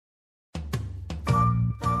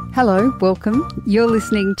Hello, welcome. You're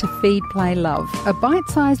listening to Feed, Play, Love, a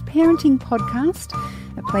bite-sized parenting podcast,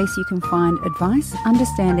 a place you can find advice,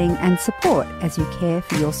 understanding and support as you care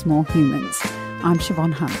for your small humans. I'm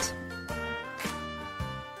Siobhan Hunt.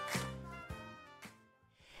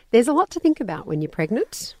 There's a lot to think about when you're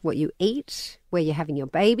pregnant, what you eat, where you're having your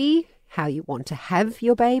baby, how you want to have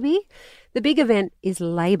your baby. The big event is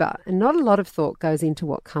labour, and not a lot of thought goes into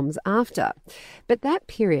what comes after. But that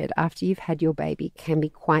period after you've had your baby can be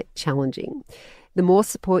quite challenging. The more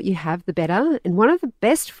support you have, the better. And one of the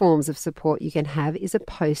best forms of support you can have is a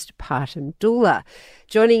postpartum doula.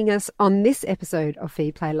 Joining us on this episode of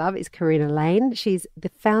Feed, Play, Love is Karina Lane. She's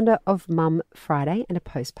the founder of Mum Friday and a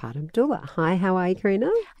postpartum doula. Hi, how are you,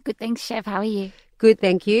 Karina? Good, thanks, Chev. How are you? Good,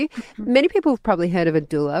 thank you. Many people have probably heard of a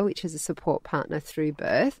doula, which is a support partner through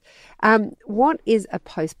birth. What is a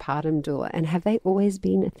postpartum doula, and have they always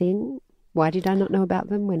been a thing? Why did I not know about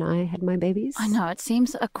them when I had my babies? I know, it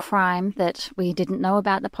seems a crime that we didn't know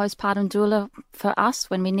about the postpartum doula for us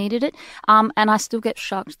when we needed it. And I still get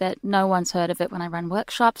shocked that no one's heard of it when I run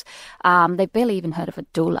workshops. They've barely even heard of a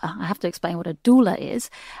doula. I have to explain what a doula is.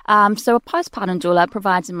 So a postpartum doula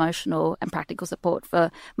provides emotional and practical support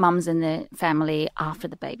for mums and their family after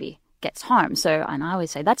the baby gets home. So, and I always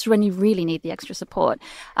say that's when you really need the extra support.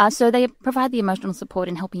 So they provide the emotional support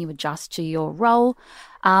in helping you adjust to your role,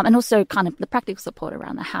 and also kind of the practical support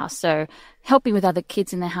around the house. So helping with other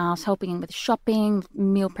kids in the house, helping with shopping,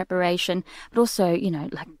 meal preparation, but also, you know,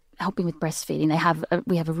 like helping with breastfeeding.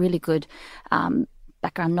 We have a really good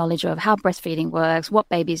background knowledge of how breastfeeding works, what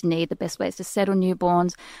babies need, the best ways to settle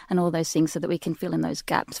newborns, and all those things so that we can fill in those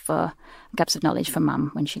gaps of knowledge for mum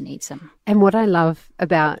when she needs them. And what I love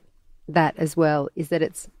about that as well is that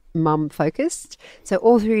it's mum focused. So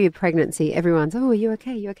all through your pregnancy, everyone's, oh, are you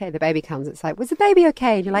okay? You okay? The baby comes. It's like, was the baby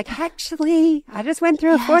okay? And you're like, actually, I just went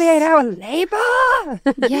through a 48-hour labour.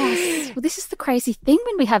 Yes. Well, this is the crazy thing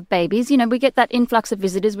when we have babies. You know, we get that influx of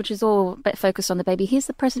visitors, which is all focused on the baby. Here's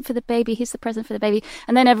the present for the baby. Here's the present for the baby.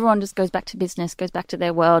 And then everyone just goes back to business, goes back to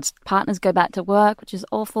their worlds. Partners go back to work, which is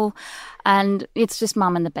awful. And it's just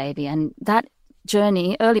mum and the baby. And that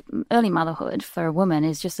journey, early motherhood for a woman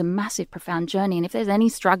is just a massive, profound journey. And if there's any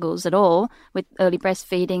struggles at all with early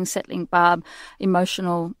breastfeeding, settling bub,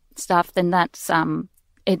 emotional stuff, then that's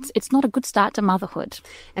it's not a good start to motherhood.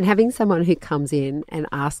 And having someone who comes in and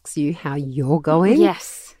asks you how you're going,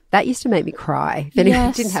 yes, that used to make me cry. It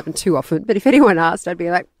didn't happen too often, but if anyone asked, I'd be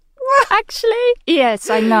like, what? Actually, yes,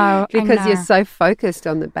 I know. Because you're so focused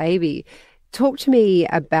on the baby. Talk to me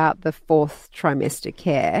about the fourth trimester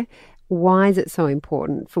care. Why is it so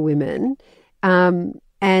important for women?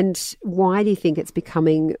 And why do you think it's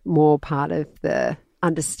becoming more part of the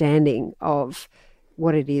understanding of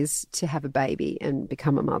what it is to have a baby and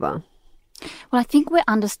become a mother? Well, I think we're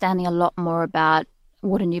understanding a lot more about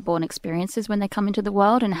what a newborn experiences when they come into the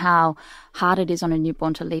world and how hard it is on a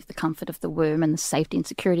newborn to leave the comfort of the womb and the safety and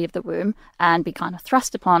security of the womb and be kind of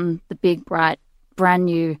thrust upon the big, bright, brand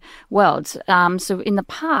new worlds. So in the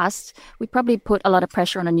past, we probably put a lot of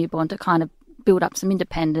pressure on a newborn to kind of build up some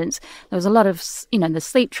independence. There was a lot of, the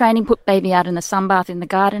sleep training, put baby out in the sunbath in the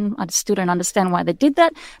garden. I still don't understand why they did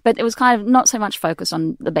that, but it was kind of not so much focus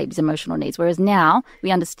on the baby's emotional needs. Whereas now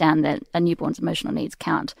we understand that a newborn's emotional needs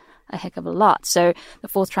count a heck of a lot. So the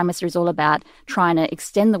fourth trimester is all about trying to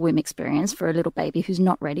extend the womb experience for a little baby who's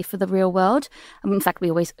not ready for the real world. And in fact, I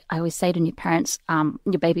always say to new parents,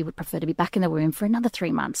 your baby would prefer to be back in the womb for another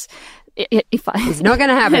 3 months. It's not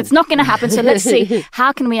going to happen. It's not going to happen. So let's see,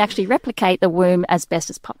 how can we actually replicate the womb as best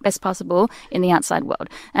possible in the outside world?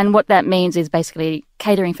 And what that means is basically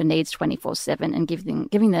catering for needs 24/7 and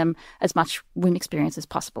giving them as much womb experience as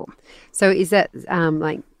possible. So is that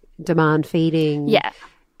like demand feeding? Yeah.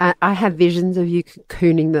 I have visions of you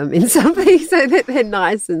cocooning them in something so that they're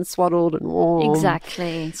nice and swaddled and warm.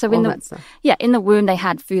 Exactly. So in the womb they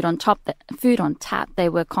had food on tap. They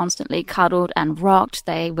were constantly cuddled and rocked.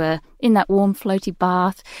 They were in that warm floaty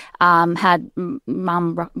bath. Had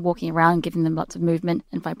mum walking around, giving them lots of movement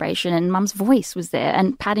and vibration, and mum's voice was there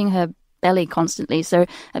and patting her belly constantly. So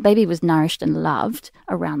a baby was nourished and loved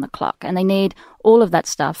around the clock, and they need all of that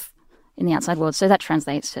stuff in the outside world. So that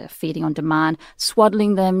translates to feeding on demand,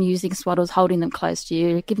 swaddling them, using swaddles, holding them close to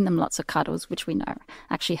you, giving them lots of cuddles, which we know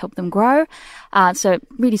actually help them grow. So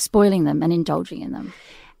really spoiling them and indulging in them.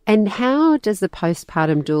 And how does the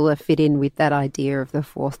postpartum doula fit in with that idea of the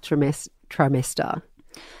fourth trimester?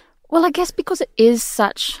 Well, I guess because it is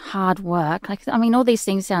such hard work. All these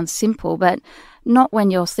things sound simple, but not when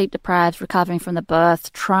you're sleep deprived, recovering from the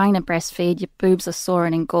birth, trying to breastfeed, your boobs are sore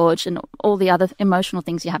and engorged, and all the other emotional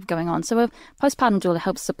things you have going on. So a postpartum doula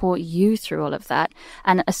helps support you through all of that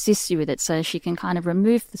and assists you with it so she can kind of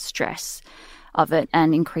remove the stress of it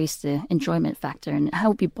and increase the enjoyment factor and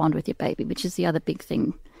help you bond with your baby, which is the other big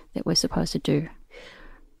thing that we're supposed to do.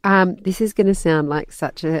 This is going to sound like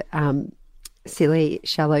such a silly,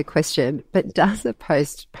 shallow question, but does a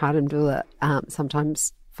postpartum doula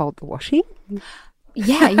sometimes fold the washing?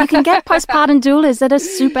 Yeah, you can get postpartum doulas that are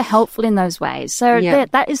super helpful in those ways. So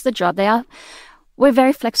that is the job. We're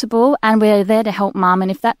very flexible and we're there to help mum.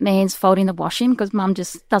 And if that means folding the washing because mum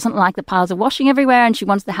just doesn't like the piles of washing everywhere and she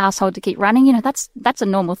wants the household to keep running, that's a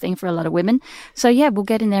normal thing for a lot of women. So, yeah, we'll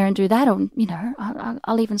get in there and do that. Or,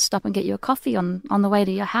 I'll even stop and get you a coffee on the way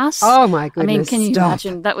to your house. Oh, my goodness. Can you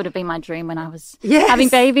imagine? That would have been my dream when I was having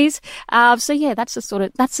babies. That's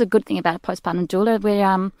a good thing about a postpartum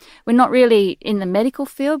doula. We're not really in the medical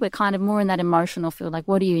field. We're kind of more in that emotional field, like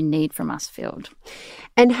what do you need from us field.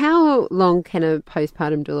 And how long can a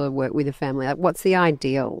postpartum doula work with a family? Like, what's the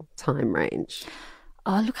ideal time range?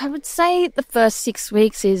 Oh, look, I would say the first 6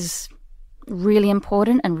 weeks is really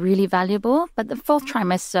important and really valuable. But the fourth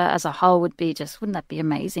trimester as a whole wouldn't that be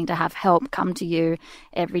amazing to have help come to you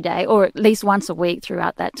every day or at least once a week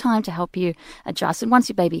throughout that time to help you adjust. And once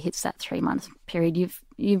your baby hits that 3-month period,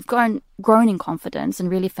 you've grown in confidence and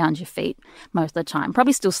really found your feet most of the time.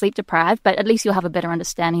 Probably still sleep deprived, but at least you'll have a better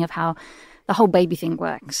understanding of how the whole baby thing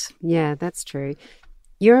works. Yeah, that's true.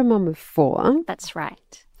 You're a mum of 4. That's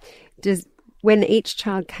right. When each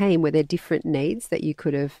child came, were there different needs that you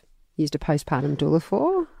could have used a postpartum doula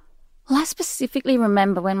for? Well, I specifically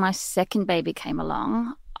remember when my second baby came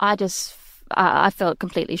along, I felt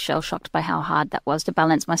completely shell-shocked by how hard that was to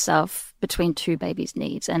balance myself between 2 babies'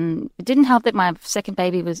 needs. And it didn't help that my second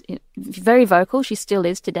baby was very vocal. She still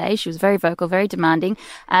is today. She was very vocal, very demanding.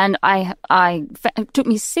 And it took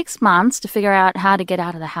me 6 months to figure out how to get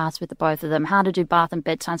out of the house with the both of them, how to do bath and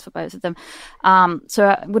bedtimes for both of them. So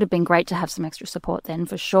it would have been great to have some extra support then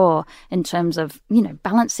for sure in terms of,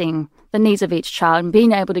 balancing the needs of each child and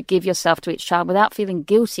being able to give yourself to each child without feeling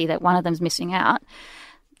guilty that one of them's missing out.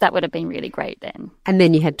 That would have been really great then. And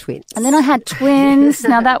then you had twins. And then I had twins.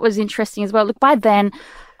 Now, that was interesting as well. Look, by then,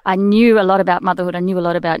 I knew a lot about motherhood. I knew a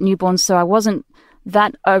lot about newborns, so I wasn't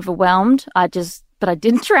that overwhelmed. But I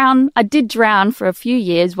didn't drown. I did drown for a few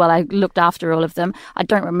years while I looked after all of them. I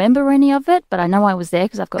don't remember any of it, but I know I was there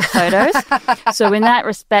because I've got photos. So in that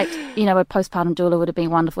respect, a postpartum doula would have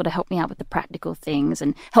been wonderful to help me out with the practical things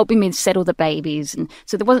and helping me settle the babies. And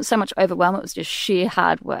so there wasn't so much overwhelm. It was just sheer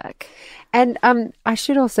hard work. And I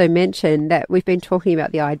should also mention that we've been talking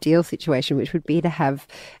about the ideal situation, which would be to have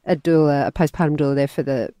a postpartum doula there for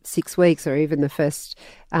the 6 weeks or even the first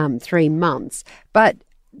 3 months. But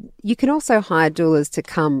you can also hire doulas to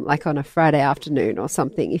come like on a Friday afternoon or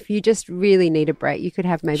something. If you just really need a break, you could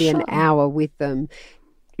have maybe an hour with them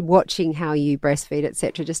watching how you breastfeed,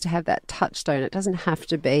 etc., just to have that touchstone. It doesn't have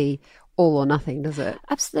to be all or nothing, does it?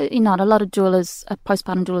 Absolutely not. A lot of doulas,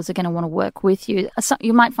 postpartum doulas, are going to want to work with you.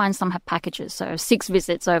 You might find some have packages, so 6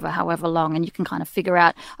 visits over however long, and you can kind of figure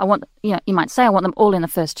out, you might say, I want them all in the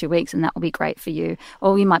first 2 weeks, and that will be great for you.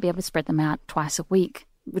 Or you might be able to spread them out twice a week,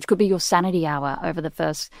 which could be your sanity hour over the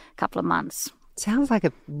first couple of months. Sounds like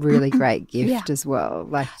a really great gift as well,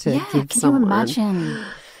 like to give someone. Can you imagine?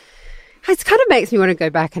 It kind of makes me want to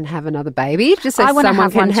go back and have another baby, just so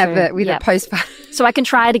someone can have it with a postpartum. So I can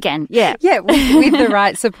try it again. Yeah. Yeah, with the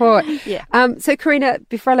right support. Yeah. So, Karina,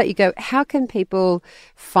 before I let you go, how can people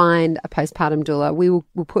find a postpartum doula? We'll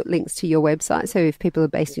put links to your website, so if people are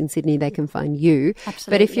based in Sydney, they can find you.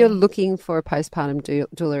 Absolutely. But if you're looking for a postpartum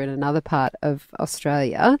doula in another part of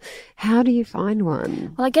Australia, how do you find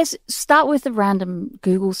one? Well, I guess start with a random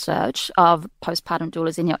Google search of postpartum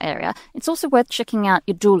doulas in your area. It's also worth checking out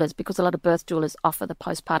your doulas because a lot of birth doulas offer the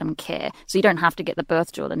postpartum care. So you don't have to get the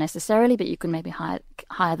birth doula necessarily, but you can maybe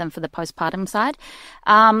hire them for the postpartum side.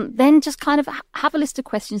 Then just kind of have a list of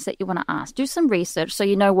questions that you want to ask. Do some research so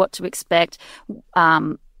you know what to expect,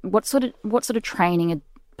 what sort of training a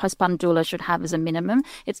postpartum doula should have as a minimum.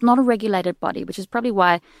 It's not a regulated body, which is probably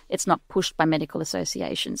why it's not pushed by medical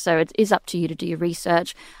associations. So it is up to you to do your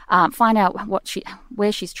research, find out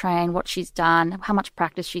where she's trained, what she's done, how much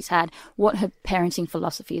practice she's had, what her parenting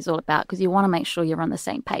philosophy is all about, because you want to make sure you're on the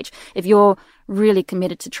same page. If you're really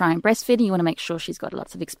committed to trying breastfeeding, you want to make sure she's got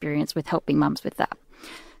lots of experience with helping mums with that.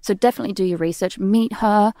 So definitely do your research, meet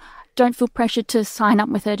her. Don't feel pressured to sign up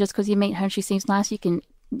with her just because you meet her and she seems nice. You can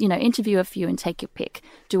interview a few and take your pick.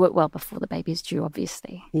 Do it well before the baby's due,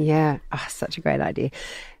 obviously. Yeah. Oh, such a great idea.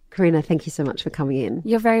 Karina, thank you so much for coming in.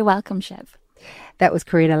 You're very welcome, Chev. That was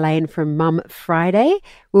Karina Lane from Mum Friday.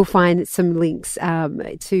 We'll find some links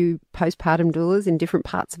to postpartum doulas in different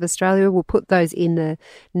parts of Australia. We'll put those in the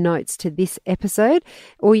notes to this episode.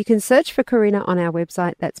 Or you can search for Karina on our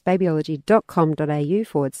website. That's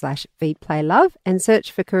babyology.com.au/feedplaylove. And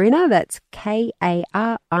search for Karina. That's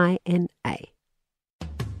Karina.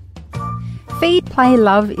 Feed, Play,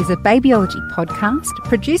 Love is a babyology podcast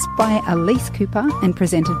produced by Elise Cooper and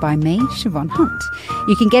presented by me, Siobhan Hunt.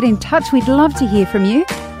 You can get in touch. We'd love to hear from you.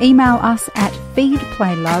 Email us at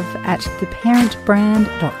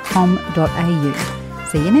feedplaylove@theparentbrand.com.au.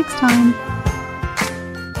 See you next time.